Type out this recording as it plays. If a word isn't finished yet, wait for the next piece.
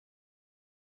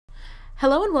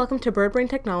Hello and welcome to Birdbrain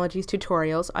Technologies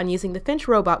tutorials on using the Finch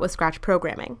robot with Scratch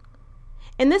programming.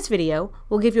 In this video,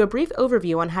 we'll give you a brief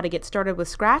overview on how to get started with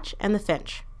Scratch and the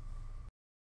Finch.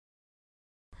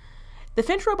 The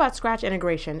Finch robot Scratch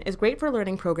integration is great for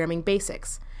learning programming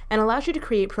basics and allows you to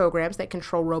create programs that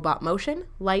control robot motion,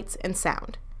 lights, and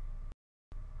sound.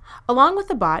 Along with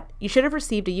the bot, you should have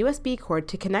received a USB cord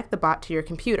to connect the bot to your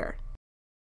computer.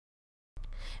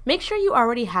 Make sure you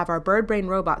already have our Birdbrain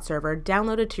robot server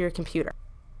downloaded to your computer.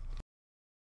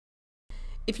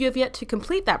 If you have yet to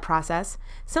complete that process,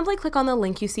 simply click on the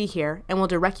link you see here and we'll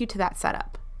direct you to that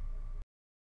setup.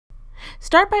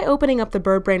 Start by opening up the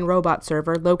Birdbrain robot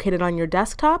server located on your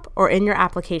desktop or in your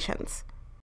applications.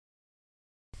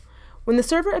 When the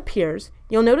server appears,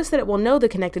 you'll notice that it will know the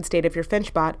connected state of your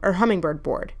FinchBot or Hummingbird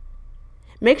board.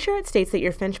 Make sure it states that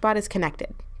your FinchBot is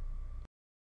connected.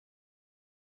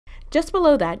 Just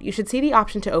below that, you should see the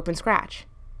option to open Scratch.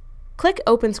 Click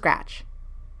Open Scratch.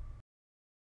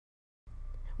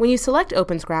 When you select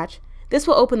Open Scratch, this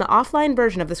will open the offline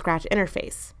version of the Scratch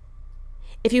interface.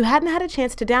 If you hadn't had a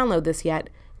chance to download this yet,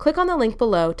 click on the link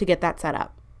below to get that set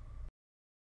up.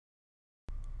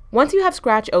 Once you have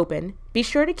Scratch open, be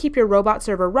sure to keep your robot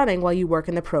server running while you work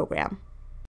in the program.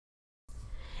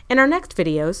 In our next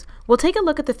videos, we'll take a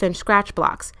look at the Finch Scratch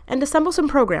blocks and assemble some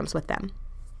programs with them.